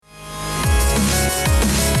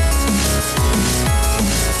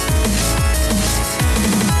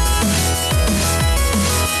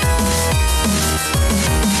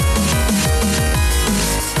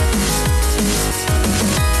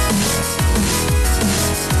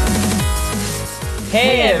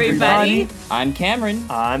Hey everybody! I'm Cameron.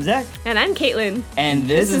 I'm Zach. And I'm Caitlin. And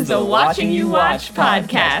this is the Watching You Watch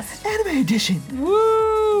podcast. Anime edition.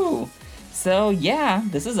 Woo! So yeah,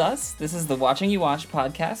 this is us. This is the Watching You Watch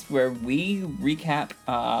podcast where we recap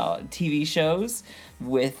TV shows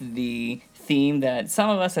with the theme that some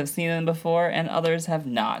of us have seen them before and others have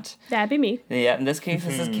not. That'd be me. Yeah, in this case,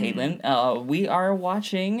 this is Caitlin. We are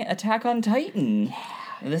watching Attack on Titan.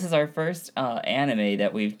 This is our first anime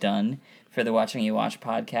that we've done for the Watching You Watch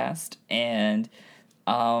podcast, and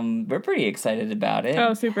we're pretty excited about it.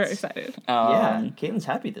 Oh, super excited. Yeah, Caitlin's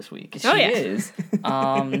happy this week. She is.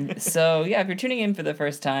 So, yeah, if you're tuning in for the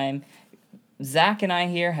first time, Zach and I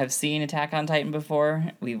here have seen Attack on Titan before.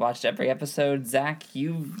 We've watched every episode. Zach,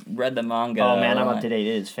 you've read the manga. Oh, man, I'm up to date.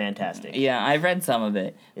 It is fantastic. Yeah, I've read some of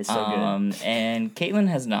it. It's so good. And Caitlin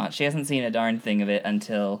has not. She hasn't seen a darn thing of it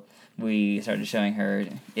until we started showing her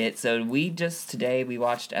it. So we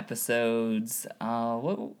watched episodes,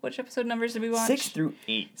 which episode numbers did we watch? 6 through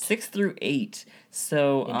 8. 6 through 8.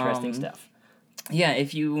 So Interesting stuff. Yeah,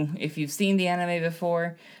 if you've seen the anime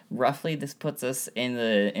before, roughly this puts us in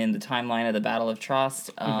the timeline of the Battle of Trost.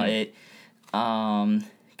 It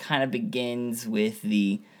kind of begins with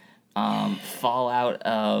the fallout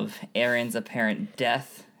of Aaron's apparent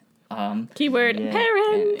death. Keyword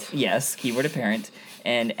apparent. Yes, keyword apparent.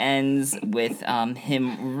 And ends with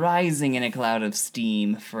him rising in a cloud of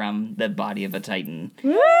steam from the body of a Titan.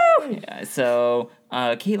 Woo! Yeah, so,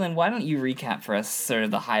 Caitlin, why don't you recap for us sort of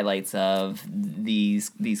the highlights of these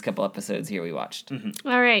couple episodes here we watched?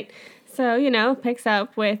 All right. So, picks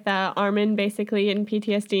up with Armin basically in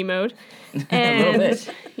PTSD mode. And, A little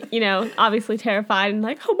bit. Obviously terrified and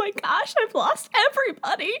like, oh my gosh, I've lost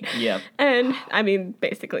everybody. Yep. And, I mean,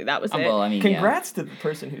 basically that was it. Well, I mean, Congrats to the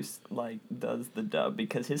person who's, does the dub,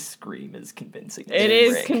 because his scream is convincing. It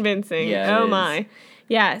is Rick. convincing. Yeah, oh it is. my.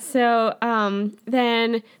 Yeah, so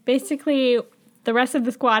then basically the rest of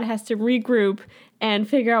the squad has to regroup and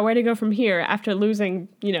figure out where to go from here after losing,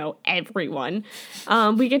 everyone.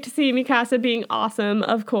 We get to see Mikasa being awesome,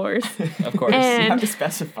 of course. Of course. And You have to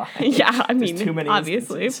specify. yeah, I mean, There's too many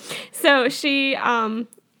obviously. instances. So she,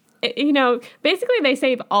 basically they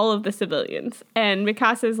save all of the civilians, and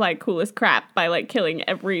Mikasa's cool as crap by killing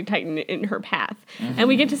every Titan in her path. And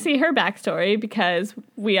we get to see her backstory because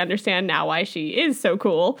we understand now why she is so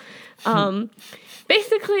cool.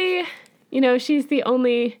 Basically, she's the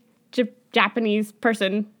only Japanese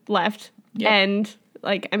person left, Yep. and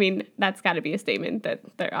that's got to be a statement that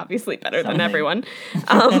they're obviously better than Something. everyone.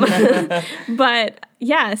 But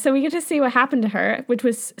yeah, so we get to see what happened to her, which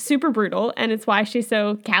was super brutal, and it's why she's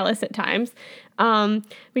so callous at times.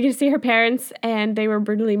 We get to see her parents, and they were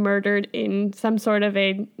brutally murdered in some sort of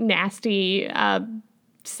a nasty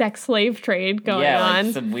sex slave trade going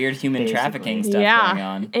on. Some weird human Basically. trafficking stuff going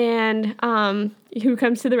on. And who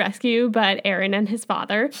comes to the rescue but Aaron and his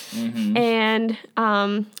father. And,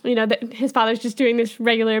 his father's just doing this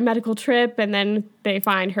regular medical trip, and then they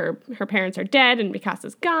find her parents are dead and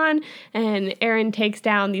Mikasa's gone, and Aaron takes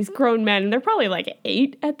down these grown men, and they're probably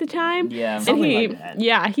 8 at the time. Yeah. And Something like that.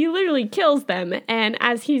 Yeah, he literally kills them, and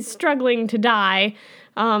as he's struggling to die,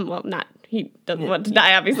 he doesn't want to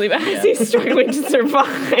die, obviously, but as he's struggling to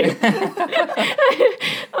survive.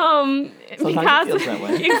 Sometimes it feels that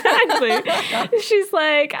way. Exactly. She's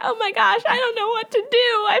like, oh my gosh, I don't know what to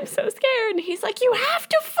do. I'm so scared. And he's like, you have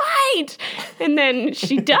to fight. And then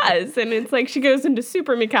she does. And it's she goes into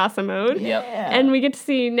super Mikasa mode. Yep. And we get to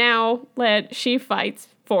see now that she fights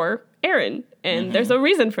for Aaron. And there's a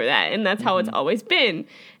reason for that, and that's how it's always been.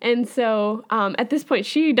 And so at this point,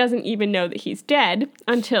 she doesn't even know that he's dead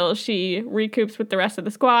until she recoups with the rest of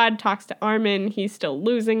the squad, talks to Armin. He's still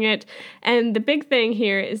losing it. And the big thing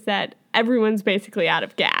here is that everyone's basically out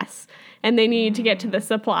of gas, and they need to get to the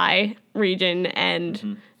supply region,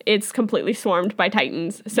 and it's completely swarmed by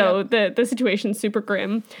Titans. So the situation's super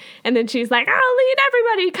grim. And then she's like, I'll lead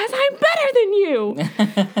everybody because I'm better than you.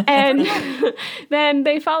 And then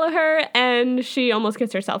they follow her, and she almost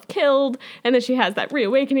gets herself killed. And then she has that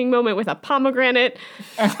reawakening moment with a pomegranate.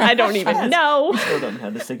 I don't even know. Still don't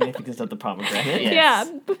have the significance of the pomegranate. Yes.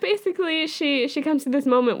 Yeah, but basically she comes to this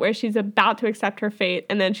moment where she's about to accept her fate,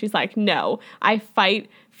 and then she's like, no, I fight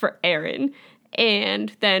for Aaron.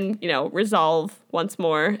 And then, resolve once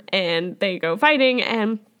more, and they go fighting,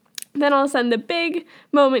 and Then all of a sudden, the big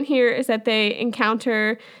moment here is that they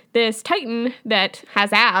encounter this Titan that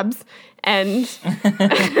has abs, and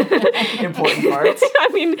Important parts. I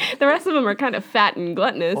mean, the rest of them are kind of fat and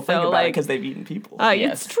gluttonous. Well, think so about like, it because they've eaten people.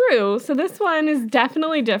 Yes. It's true. So this one is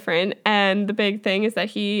definitely different, and the big thing is that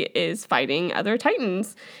he is fighting other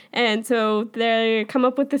Titans. And so they come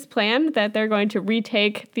up with this plan that they're going to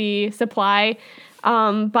retake the supply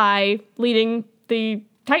by leading the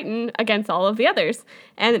Titan against all of the others.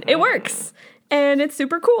 And it works. And it's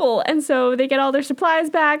super cool. And so they get all their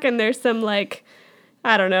supplies back, and there's some, like,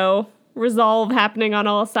 I don't know, resolve happening on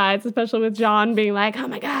all sides, especially with John being like, oh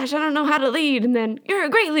my gosh, I don't know how to lead. And then, you're a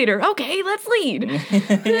great leader. Okay, let's lead.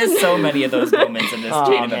 There's so many of those moments in this Oh,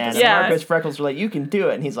 chain of man. episodes. Yeah. Marcus Freckles were like, you can do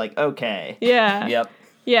it. And he's like, okay. Yeah. Yep.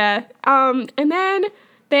 Yeah. And then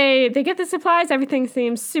they get the supplies. Everything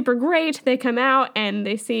seems super great. They come out and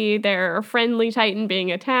they see their friendly Titan being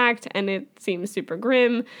attacked, and it seems super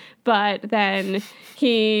grim. But then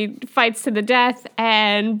he fights to the death,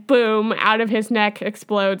 and boom, out of his neck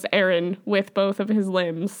explodes Eren with both of his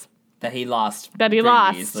limbs. That he lost. That he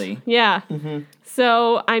previously. lost. Yeah.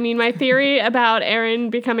 So, I mean, my theory about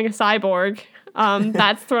Eren becoming a cyborg,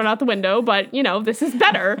 that's thrown out the window, but, you know, this is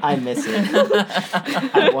better. I miss it.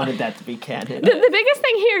 I wanted that to be canon. The biggest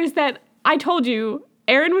thing here is that I told you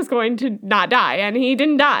Eren was going to not die, and he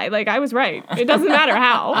didn't die. Like, I was right. It doesn't matter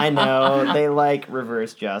how. I know. They like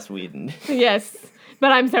reverse Joss Whedon. Yes.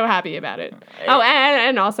 But I'm so happy about it. Oh,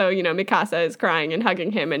 and also, you know, Mikasa is crying and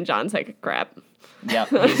hugging him, and John's like, crap. Yep.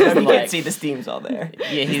 He's You just can't like, see the steams all there.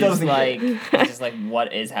 yeah, he's just like,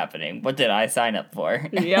 what is happening? What did I sign up for?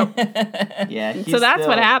 Yep. Yeah. So that's still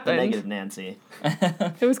what the happened. Negative Nancy.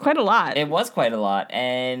 It was quite a lot. It was quite a lot.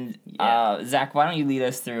 And, Zach, why don't you lead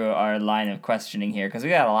us through our line of questioning here? Because we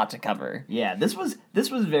got a lot to cover. Yeah, this was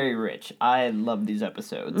very rich. I love these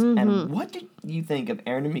episodes. And what did you think of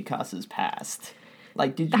Eren and Mikasa's past?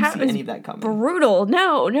 Like, did you That see was any of that coming? Brutal.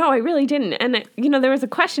 No, I really didn't. And, you know, there was a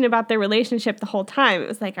question about their relationship the whole time. It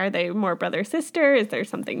was like, are they more brother-sister? Is there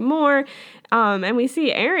something more? And we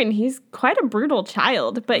see Eren, he's quite a brutal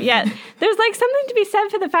child. But yet, there's, like, something to be said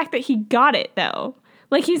for the fact that he got it, though.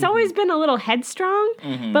 Like, he's always been a little headstrong,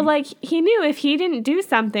 but, like, he knew if he didn't do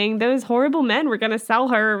something, those horrible men were going to sell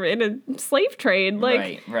her in a slave trade.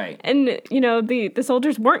 Like, Right. And, you know, the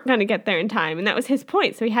soldiers weren't going to get there in time, and that was his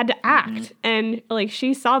point, so he had to act. And, like,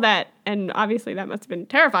 she saw that, and obviously that must have been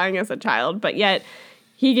terrifying as a child, but yet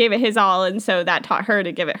he gave it his all, and so that taught her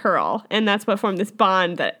to give it her all. And that's what formed this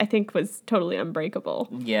bond that I think was totally unbreakable.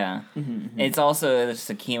 Yeah. It's also just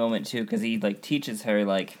a key moment, too, because he, like, teaches her,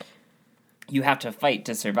 like, you have to fight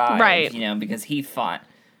to survive, Right. you know, because he fought,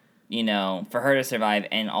 you know, for her to survive.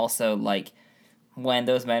 And also, like, when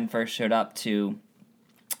those men first showed up to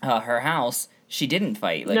her house, she didn't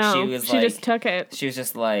fight. Like, No, she she just took it. She was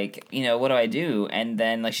just like, you know, what do I do? And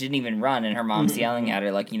then, like, she didn't even run, and her mom's yelling at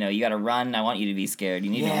her, like, you know, you gotta run, I want you to be scared,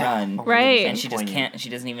 you need to run. Right. And she just Poignant. can't, she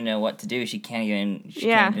doesn't even know what to do, she can't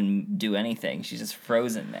even do anything, she's just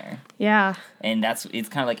frozen there. Yeah. And it's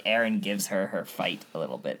kind of like Eren gives her fight a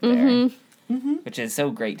little bit there. Which is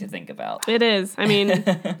so great to think about. It is. I mean,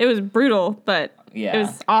 it was brutal, but Yeah. it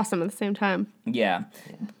was awesome at the same time. Yeah.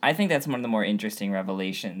 I think that's one of the more interesting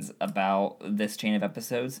revelations about this chain of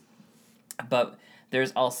episodes. But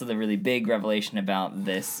there's also the really big revelation about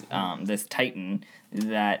this this Titan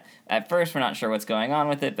that at first we're not sure what's going on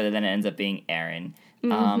with it, but then it ends up being Eren.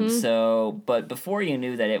 But before you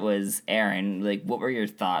knew that it was Eren, like, what were your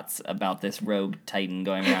thoughts about this rogue Titan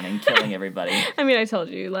going around and killing everybody? I mean, I told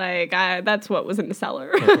you, like, that's what was in the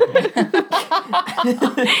cellar.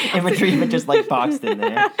 Imagery, but just like boxed in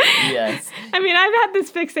there. Yes. I mean, I've had this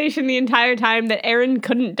fixation the entire time that Eren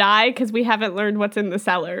couldn't die because we haven't learned what's in the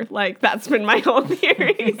cellar. Like, that's been my whole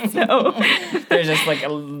theory. So, There's just like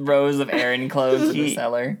rows of Eren clothes in the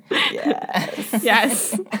cellar. Yes.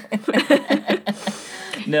 yes.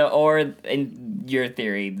 No, or in your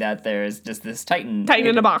theory that there's just this Titan. Titan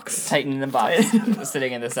in a box. Titan in a box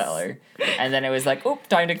sitting in the cellar. And then it was like, oop,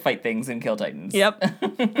 time to fight things and kill Titans. Yep.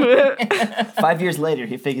 5 years later,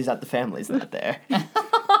 he figures out the family's not there.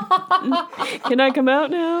 Can I come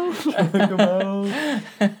out now?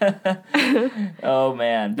 Oh,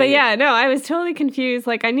 man. But yeah, no, I was totally confused.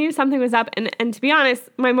 Like, I knew something was up. And to be honest,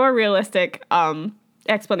 my more realistic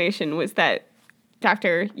explanation was that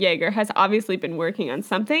Dr. Yeager has obviously been working on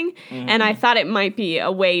something, and I thought it might be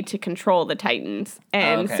a way to control the Titans.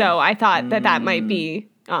 And Okay. so I thought that might be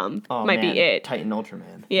Oh, might man. be it. Titan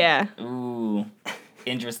Ultraman. Yeah. Ooh,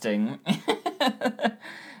 interesting.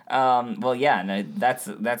 Well, yeah, no, that's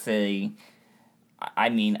a. I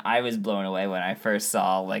mean, I was blown away when I first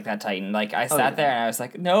saw, like, that Titan. Like, I sat yeah. there and I was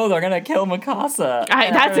like, no, they're gonna kill Mikasa.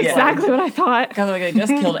 That's exactly what I thought. Because, like, they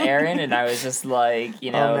just killed Eren, and I was just like,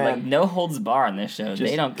 you know, man. like, no holds bar on this show.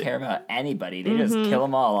 They don't care about anybody. They just kill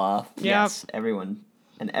them all off. Yep. Yes, everyone.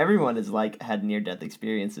 And everyone has, like, had near-death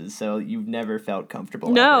experiences, so you've never felt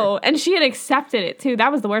comfortable. No, and she had accepted it too.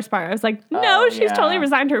 That was the worst part. I was like, no, Oh, she's yeah. totally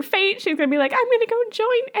resigned her fate. She's gonna be like, I'm gonna go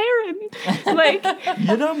join Eren. Like, ever.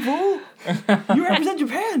 You dumb fool! You represent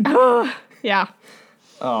Japan! yeah.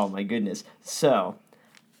 Oh my goodness. So,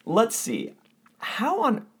 let's see. How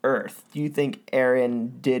on earth do you think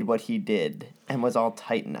Eren did what he did and was all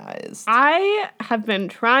Titanized? I have been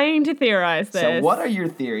trying to theorize this. So what are your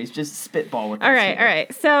theories? Just spitball with us All right, here. all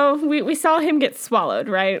right. So we saw him get swallowed,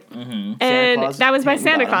 right? Mm-hmm. And Claus that was by Titan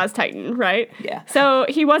Santa got him. Claus Titan, right? Yeah. So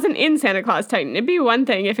he wasn't in Santa Claus Titan. It'd be one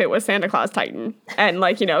thing if it was Santa Claus Titan, and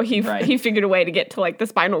like, you know, he Right. he figured a way to get to like the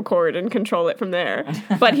spinal cord and control it from there,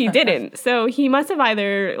 but he didn't. So he must have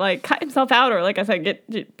either like cut himself out or, like I said,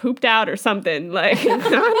 get pooped out or something. Like I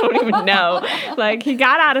don't even know. Like he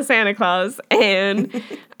got out of Santa Claus, and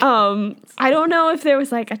I don't know if there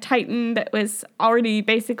was like a Titan that was already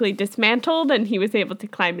basically dismantled and he was able to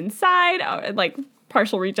climb inside, or like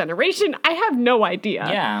partial regeneration. I have no idea.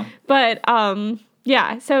 Yeah. But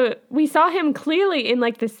yeah, so we saw him clearly in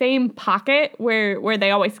like the same pocket where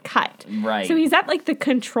they always cut. Right. So he's at like the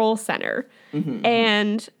control center.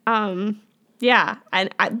 And yeah, and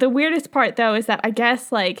the weirdest part though is that I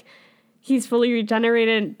guess like he's fully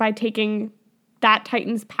regenerated by taking that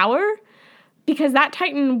Titan's power, because that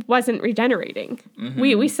Titan wasn't regenerating.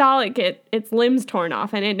 We saw it get its limbs torn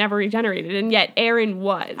off and it never regenerated, and yet Eren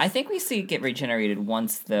was. I think we see it get regenerated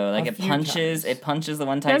once though. Like A it few punches, times. it punches the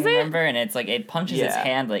one Titan Does it? member, and it's like it punches his Yeah.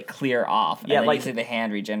 hand like clear off. Yeah, and then like- you see the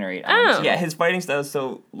hand regenerate. Oh. onto Yeah, it. his fighting style is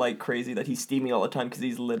so, like, crazy that he's steaming all the time because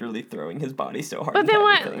he's literally throwing his body so hard. But into then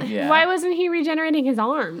what? everything. Yeah. Why wasn't he regenerating his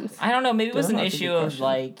arms? I don't know. Maybe it was Don't an know, that's a issue good of question.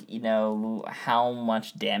 like, you know, how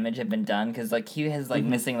much damage had been done, because like he has like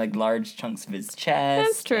missing like large chunks of his chest.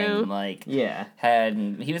 That's true. And, like Yeah.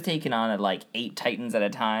 he was taking on like 8 Titans at a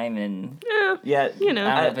time, and Yeah. You know.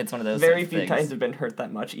 I don't know if it's one of those. Very sorts of few things. Titans have been hurt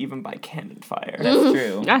that much, even by cannon fire. That's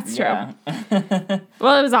true. That's true. Yeah.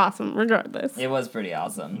 Well, it was awesome, regardless. It was pretty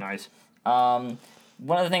awesome. Nice.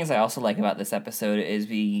 One of the things I also like about this episode is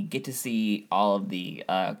we get to see all of the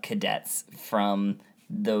cadets from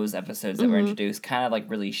those episodes that were introduced kind of like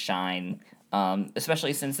really shine,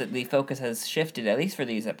 especially since the focus has shifted, at least for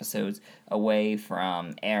these episodes, away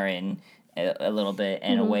from Eren a little bit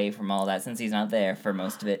and away from all that, since he's not there for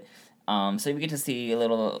most of it. So we get to see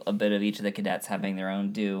a bit of each of the cadets having their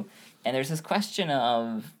own due. And there's this question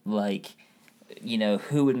of, like, you know,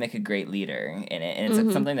 who would make a great leader in it. And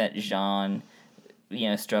it's something that Jean, you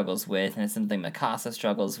know, struggles with, and it's something Mikasa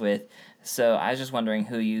struggles with. So I was just wondering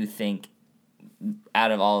who you think out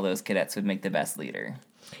of all of those cadets would make the best leader.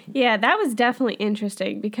 Yeah, that was definitely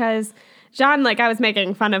interesting because Jean, like, I was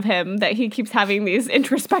making fun of him that he keeps having these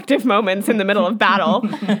introspective moments in the middle of battle.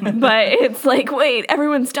 But it's like, wait,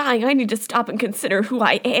 everyone's dying. I need to stop and consider who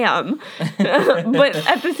I am. But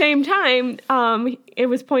at the same time, it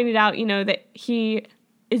was pointed out, you know, that he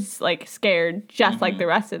is like scared just like the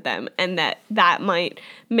rest of them, and that might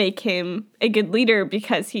make him a good leader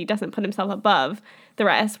because he doesn't put himself above the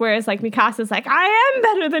rest, whereas like Mikasa's like, I am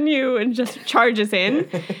better than you, and just charges in.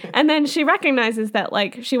 And then she recognizes that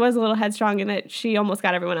like she was a little headstrong and that she almost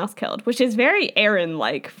got everyone else killed, which is very Eren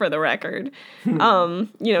like, for the record. You know,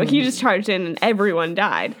 he just charged in and everyone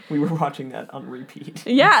died. We were watching that on repeat.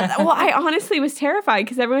 Yeah, well, I honestly was terrified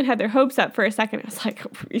because everyone had their hopes up for a second. I was like,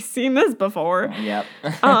 we've seen this before. Yep.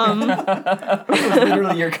 That was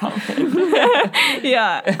literally your comment.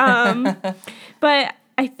 Yeah. But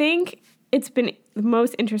I think it's been the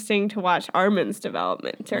most interesting to watch Armin's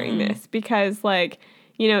development during this, because, like,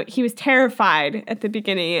 you know, he was terrified at the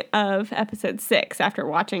beginning of episode 6 after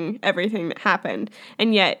watching everything that happened.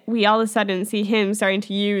 And yet we all of a sudden see him starting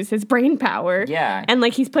to use his brain power. Yeah. And,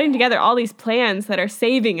 like, he's putting together all these plans that are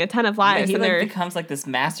saving a ton of lives. He and like they're becomes like this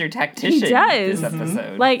master tactician. He does. This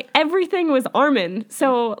episode. like, everything was Armin.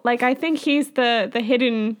 So, like, I think he's the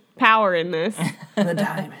hidden power in this. The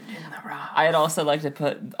diamond in the rough. I'd also like to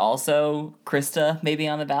put also Krista maybe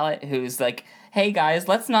on the ballot, who's like, hey guys,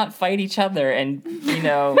 let's not fight each other and, you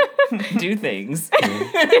know, do things.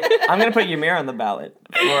 I'm gonna put Ymir on the ballot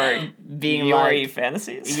for Being Yuri like,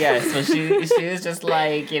 fantasies. yeah, so she was just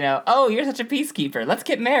like, you know, oh, you're such a peacekeeper. Let's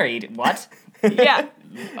get married. What? Yeah.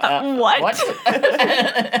 What? What?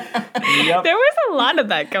 Yep. There was a lot of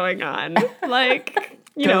that going on. Like,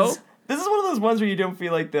 you know. 'Cause this is one of those ones where you don't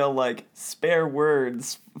feel like they'll, like, spare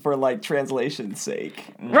words for, like, translation's sake.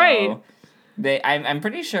 Right. I'm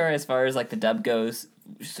pretty sure as far as like the dub goes,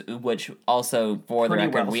 which also for the Pretty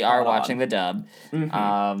record well we are spot on. watching the dub.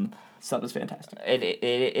 Sub is fantastic. It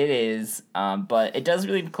is, but it does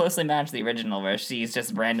really closely match the original, where she's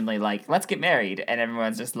just randomly like, "Let's get married," and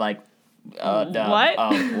everyone's just like, dub. What?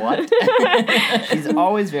 What?" She's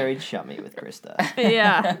always very chummy with Krista.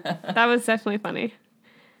 Yeah, that was definitely funny.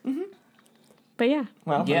 But yeah.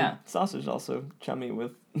 Well, Yeah. Sasha's also chummy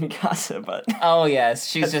with Mikasa, but Oh yes,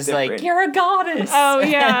 she's That's just like, different. "You're a goddess." Oh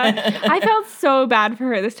yeah, I felt so bad for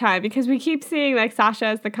her this time because we keep seeing like Sasha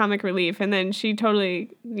as the comic relief, and then she totally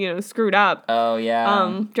screwed up Oh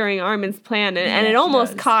yeah. during Armin's plan, and Yeah, it she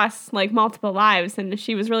almost does. cost like multiple lives, and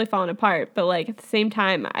she was really falling apart. But like at the same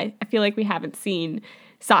time, I feel like we haven't seen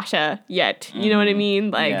Sasha yet. You know what I mean?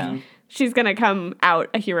 Like Yeah. she's gonna come out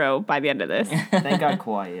a hero by the end of this. thank God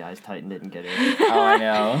Kawaii Eyes Titan didn't get it. Oh, I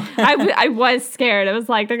know. I was scared. I was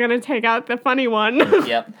like, they're gonna take out the funny one.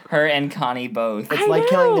 Yep, her and Connie both. It's I like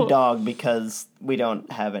killing know. the dog because we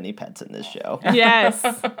don't have any pets in this show. Yes.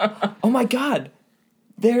 Oh my God,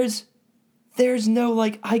 there's no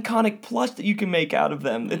like iconic plush that you can make out of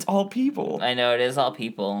them. It's all people. I know, it is all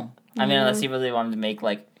people. I mean, unless you really wanted to make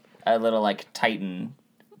like a little like Titan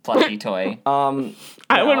plushie toy.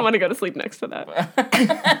 I wouldn't want to go to sleep next to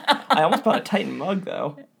that. I almost bought a Titan mug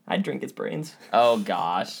though. I'd drink its brains. Oh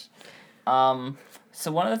gosh.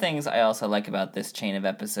 So one of the things I also like about this chain of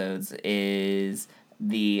episodes is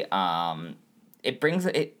the it brings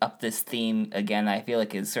it up this theme again that I feel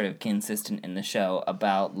like is sort of consistent in the show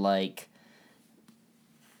about like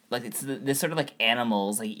it's this sort of like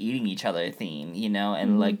animals like eating each other theme,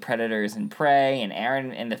 and like predators and prey. And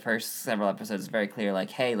Eren in the first several episodes is very clear, like,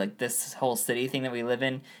 hey, like this whole city thing that we live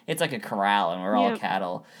in, it's like a corral and we're all Yep.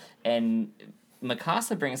 cattle. And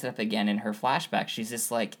Mikasa brings it up again in her flashback. She's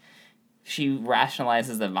just like, she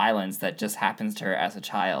rationalizes the violence that just happens to her as a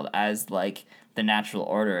child as like the natural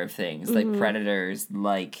order of things, like predators,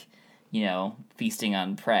 like, feasting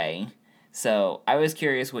on prey. So I was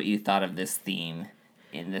curious what you thought of this theme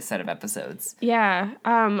in this set of episodes. Yeah,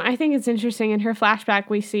 I think it's interesting. In her flashback,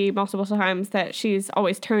 we see multiple times that she's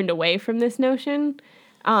always turned away from this notion.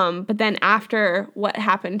 But then after what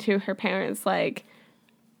happened to her parents, like,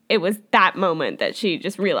 it was that moment that she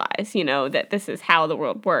just realized, that this is how the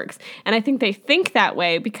world works. And I think they think that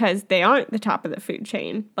way because they aren't the top of the food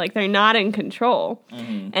chain. Like, they're not in control.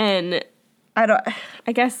 And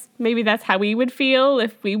I guess maybe that's how we would feel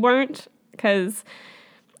if we weren't. Because,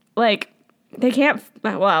 like, they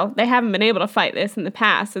haven't been able to fight this in the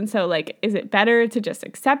past. And so, like, is it better to just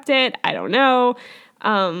accept it? I don't know.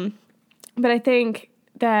 But I think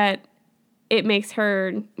that it makes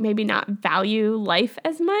her maybe not value life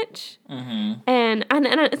as much. And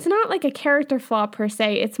it's not like a character flaw per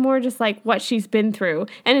se. It's more just like what she's been through.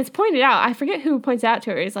 And it's pointed out. I forget who points out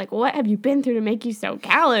to her. It's like, what have you been through to make you so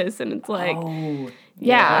callous? And it's like,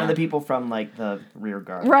 yeah. One of the people from like the rear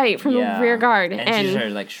guard. Right, from the rear guard. And she sort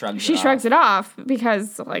of like shrugs she it shrugs off. it off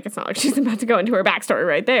because, like, it's not like she's about to go into her backstory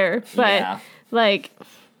right there. But, like,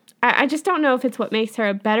 I just don't know if it's what makes her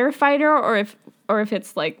a better fighter or if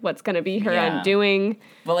it's, like, what's going to be her undoing.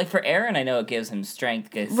 But, like, for Eren, I know it gives him strength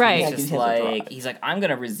because Right. he's Yeah, just he has a drive. like, he's like, I'm going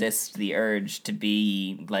to resist the urge to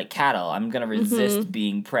be, like, cattle. I'm going to resist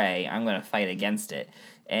being prey. I'm going to fight against it.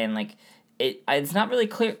 And, like, it's not really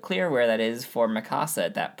clear where that is for Mikasa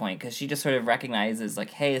at that point, because she just sort of recognizes, like,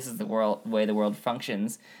 hey, this is the way the world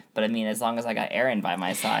functions. But, I mean, as long as I got Eren by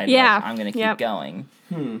my side, like, I'm going to keep going.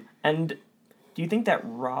 And do you think that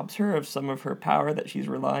robs her of some of her power that she's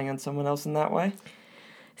relying on someone else in that way?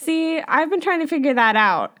 See, I've been trying to figure that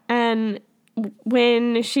out. And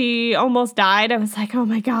when she almost died, I was like, oh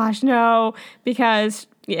my gosh, no. Because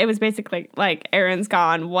it was basically like, Eren's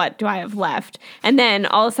gone, what do I have left? And then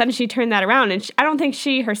all of a sudden she turned that around. And I don't think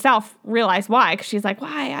she herself realized why. Because she's like,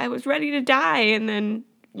 why? I was ready to die. And then,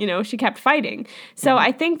 she kept fighting. So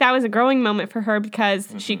I think that was a growing moment for her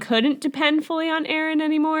because she couldn't depend fully on Eren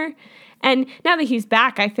anymore. And now that he's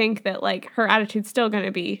back, I think that, like, her attitude's still going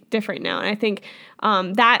to be different now. And I think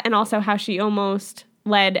that and also how she almost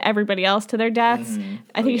led everybody else to their deaths,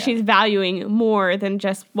 I think she's valuing more than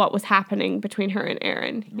just what was happening between her and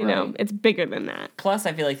Eren. You know, it's bigger than that. Plus,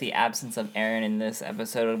 I feel like the absence of Eren in this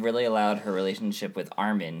episode really allowed her relationship with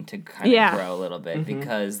Armin to kind of grow a little bit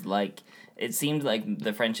because, like, it seemed like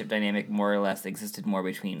the friendship dynamic more or less existed more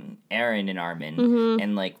between Eren and Armin,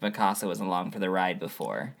 and, like, Mikasa was along for the ride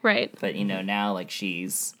before. Right. But, now, like,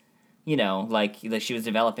 she's, you know, like she was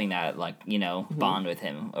developing that, like, you know, bond with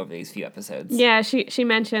him over these few episodes. Yeah, she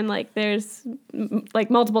mentioned, like, there's, like,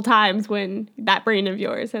 multiple times when that brain of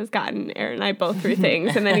yours has gotten Aaron and I both through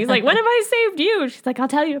things. And then he's like, when have I saved you? She's like, I'll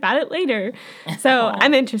tell you about it later. So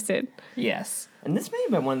I'm interested. Yes. And this may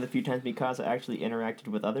have been one of the few times Mikasa actually interacted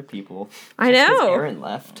with other people. I just 'cause know. Aaron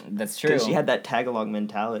left. That's true. Because she had that tag-along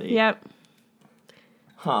mentality. Yep.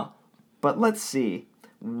 Huh. But let's see.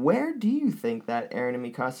 Where do you think that Aaron and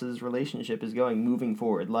Mikasa's relationship is going moving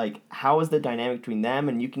forward? Like, how is the dynamic between them?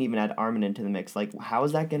 And you can even add Armin into the mix. Like, how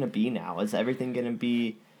is that going to be now? Is everything going to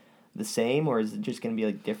be the same, or is it just going to be,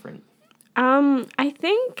 like, different? I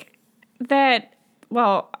think that,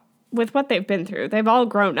 well, with what they've been through, they've all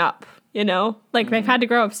grown up, you know? Like, they've had to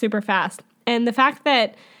grow up super fast. And the fact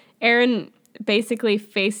that Aaron basically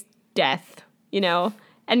faced death, you know,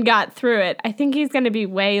 and got through it, I think he's going to be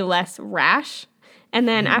way less rash. And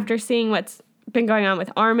then after seeing what's been going on with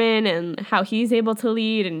Armin and how he's able to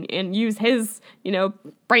lead and use his, you know,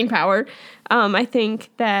 brain power, I think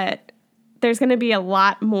that there's going to be a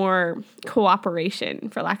lot more cooperation,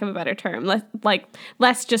 for lack of a better term,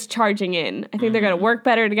 less just charging in. I think they're going to work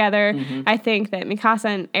better together. I think that Mikasa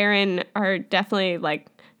and Aaron are definitely, like,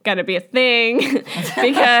 gonna be a thing because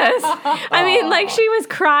I mean, like, she was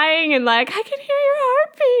crying and like, I can hear your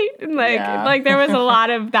heartbeat, and like there was a lot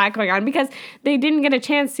of that going on because they didn't get a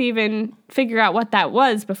chance to even figure out what that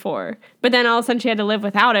was before. But then all of a sudden she had to live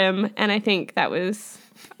without him, and I think that was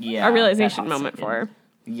a realization moment for her.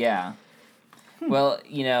 Yeah. Well,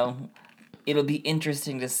 you know, it'll be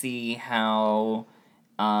interesting to see how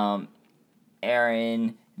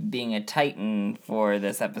Aaron being a Titan for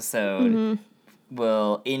this episode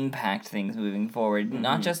will impact things moving forward,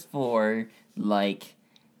 not just for, like,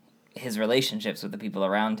 his relationships with the people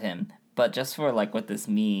around him, but just for, like, what this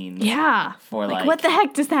means. Yeah. For, like, what the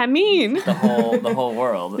heck does that mean? the whole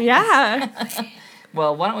world. Yeah.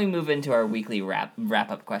 Well, why don't we move into our weekly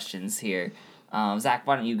wrap-up questions here. Zach,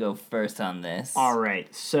 why don't you go first on this? All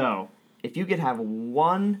right. So, if you could have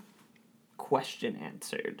one question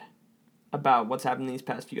answered about what's happened in these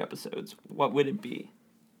past few episodes, what would it be?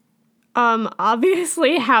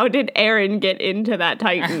 Obviously, how did Aaron get into that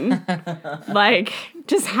Titan? Like,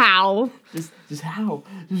 just how? Just how?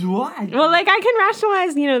 Just why? Well, like, I can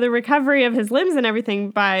rationalize, you know, the recovery of his limbs and everything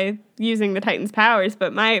by using the Titan's powers,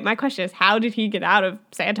 but my question is, how did he get out of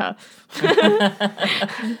Santa?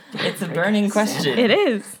 It's a burning question. It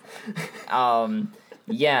is.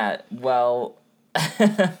 Yeah, well,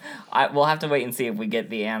 we'll have to wait and see if we get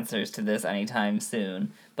the answers to this anytime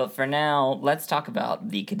soon. But for now, let's talk about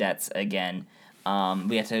the cadets again.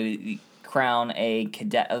 We have to crown a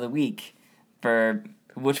cadet of the week for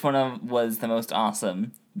which one was the most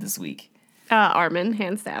awesome this week. Armin,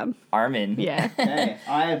 hands down. Armin. Yeah. Hey,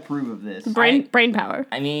 I approve of this. Brain power.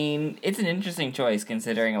 I mean, it's an interesting choice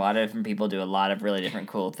considering a lot of different people do a lot of really different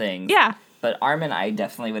cool things. Yeah. But Armin, I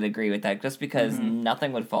definitely would agree with that, just because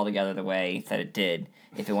nothing would fall together the way that it did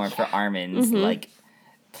if it weren't for Armin's, like,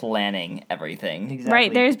 planning everything. Exactly.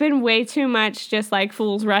 Right, there's been way too much just like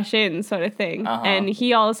fools rush in sort of thing. And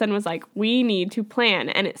he all of a sudden was like, we need to plan,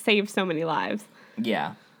 and it saved so many lives.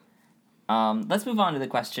 Yeah. Let's move on to the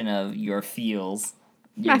question of your feels.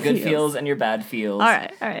 Your My good feels. feels and your bad feels. All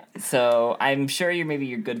right. So I'm sure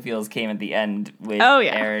your good feels came at the end with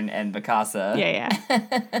Aaron and Mikasa. Yeah.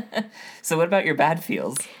 So what about your bad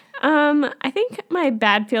feels? I think my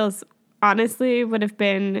bad feels honestly would have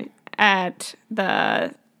been at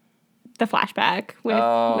the flashback with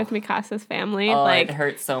Mikasa's family. Oh, like, it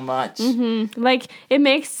hurts so much. Like, it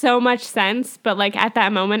makes so much sense, but like at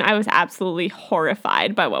that moment I was absolutely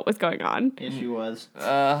horrified by what was going on. Yes, she was.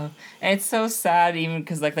 And it's so sad, even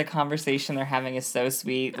because like the conversation they're having is so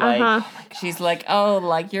sweet. Like she's like, "Oh,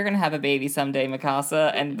 like you're gonna have a baby someday,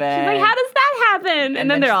 Mikasa," and then She's like, how does that happen?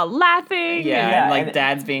 And then they're all laughing. yeah, and like and-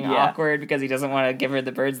 Dad's being awkward because he doesn't want to give her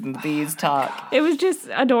the birds and the bees talk. It was just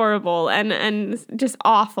adorable and just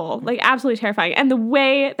awful, like absolutely terrifying. And the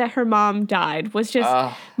way that her mom died was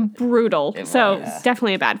just brutal. So was.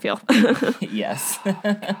 definitely a bad feel. Yes.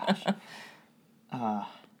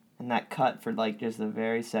 And that cut for like just a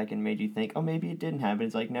very second made you think, oh, maybe it didn't happen.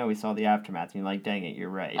 It's like, no, we saw the aftermath. And you're like, dang it, you're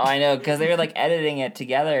right. Oh, I know, because they were like editing it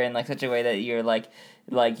together in like such a way that you're like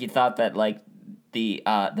you thought that like the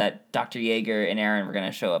that Dr. Yeager and Aaron were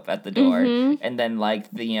gonna show up at the door, and then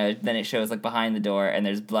like then it shows like behind the door and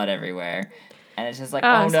there's blood everywhere. And it's just like,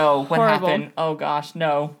 oh it's no, what horrible. happened? Oh gosh,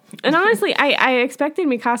 no. And honestly, I expected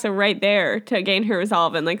Mikasa right there to gain her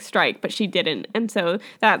resolve and like strike, but she didn't. And so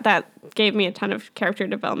that gave me a ton of character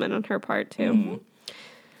development on her part too.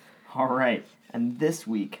 All right. And this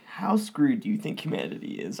week, how screwed do you think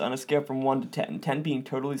humanity is on a scale from 1 to 10? 10 being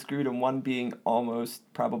totally screwed and 1 being almost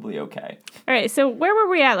probably okay. All right, so where were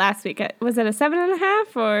we at last week? Was it a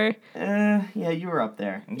 7.5 or? Yeah, you were up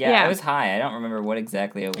there. Yeah, it was high. I don't remember what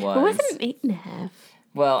exactly it was. It wasn't an 8.5.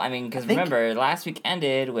 Well, I mean, because remember, last week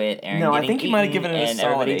ended with Aaron getting I think you might have given it a and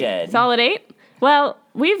solid everybody 8. dead. Solid 8? Well,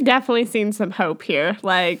 we've definitely seen some hope here.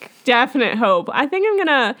 Like, definite hope. I think I'm going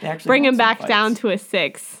to bring him back down to a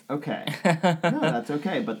 6. Okay. No, that's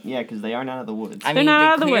okay. But yeah, because they are not out of the woods. I mean, not out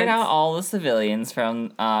they of the cleared woods. out all the civilians from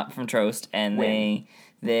Trost, and Win.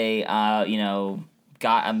 they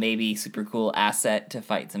got a maybe super cool asset to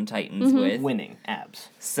fight some Titans with. Winning. Abs.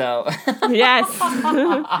 So, Yes.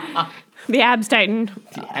 The Abs Titan.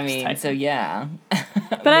 I mean, so yeah.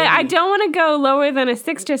 But I don't want to go lower than a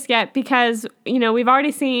 6 just yet because, we've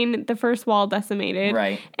already seen the first wall decimated.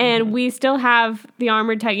 Right. And we still have the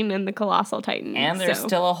Armored Titan and the Colossal Titan. And there's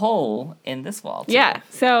still a hole in this wall, too. Yeah.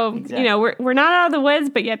 So, Exactly. we're not out of the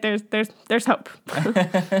woods, but yet there's hope.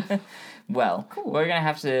 Well, you're gonna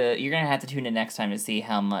have to tune in next time to see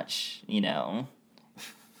how much,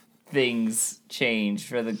 things change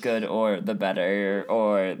for the good or the better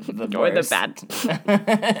or the Or the worst. bad.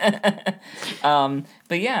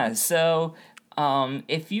 But yeah, so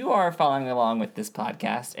if you are following along with this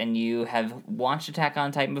podcast and you have watched Attack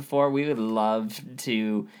on Titan before, we would love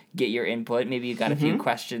to get your input. Maybe you got a few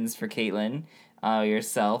questions for Caitlin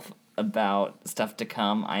yourself about stuff to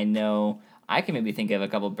come. I know I can maybe think of a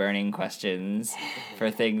couple burning questions for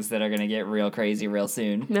things that are going to get real crazy real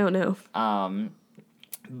soon. No.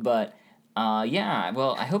 But yeah,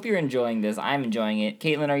 well, I hope you're enjoying this. I'm enjoying it.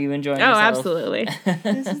 Caitlin, are you enjoying Oh, yourself? absolutely.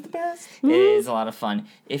 This is the best. It is a lot of fun.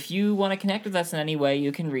 If you want to connect with us in any way,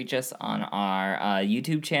 you can reach us on our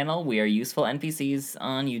YouTube channel. We are Useful NPCs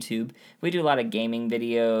on YouTube. We do a lot of gaming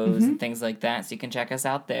videos and things like that, so you can check us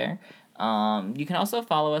out there. You can also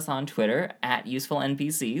follow us on Twitter at Useful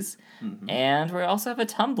NPCs. And we also have a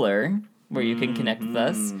Tumblr where you can connect with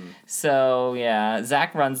us. So, yeah,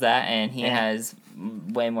 Zach runs that, and he has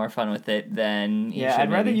way more fun with it than he Yeah, should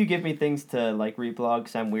I'd rather maybe. you give me things to reblog,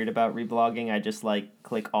 because I'm weird about reblogging. I just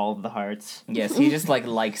click all of the hearts. Yes, he just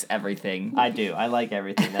likes everything. I do. I like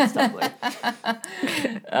everything. That's Tumblr.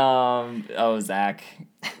 Oh, Zach.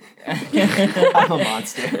 I'm a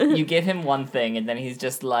monster. You give him one thing, and then he's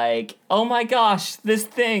just like, oh my gosh, this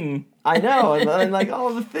thing. I know, and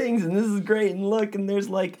all the things, and this is great, and look, and there's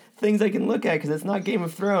things I can look at, because it's not Game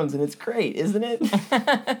of Thrones, and it's great, isn't it?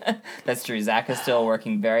 That's true. Zach is still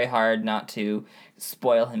working very hard not to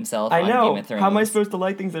spoil himself I on know. Game of Thrones. How am I supposed to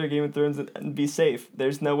like things that are Game of Thrones and be safe?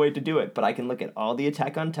 There's no way to do it, but I can look at all the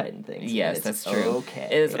Attack on Titan things. Yes, and that's it's true. Okay.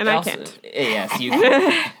 It is And I also, can't. Yes, you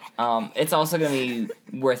can. It's also going to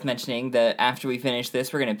be worth mentioning that after we finish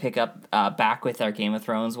this, we're going to pick up back with our Game of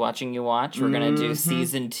Thrones Watching You Watch. We're going to do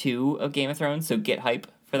season 2 of Game of Thrones, so get hype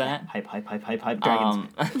for that. Hype, dragons.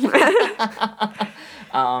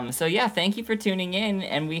 So yeah, thank you for tuning in,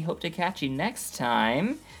 and we hope to catch you next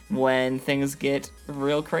time when things get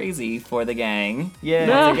real crazy for the gang.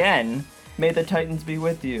 Yeah. Once again. May the Titans be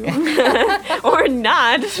with you. Or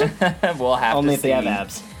not. We'll have Only to if see. they have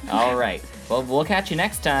abs. All right. Well, we'll catch you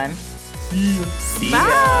next time. See ya.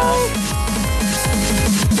 Bye.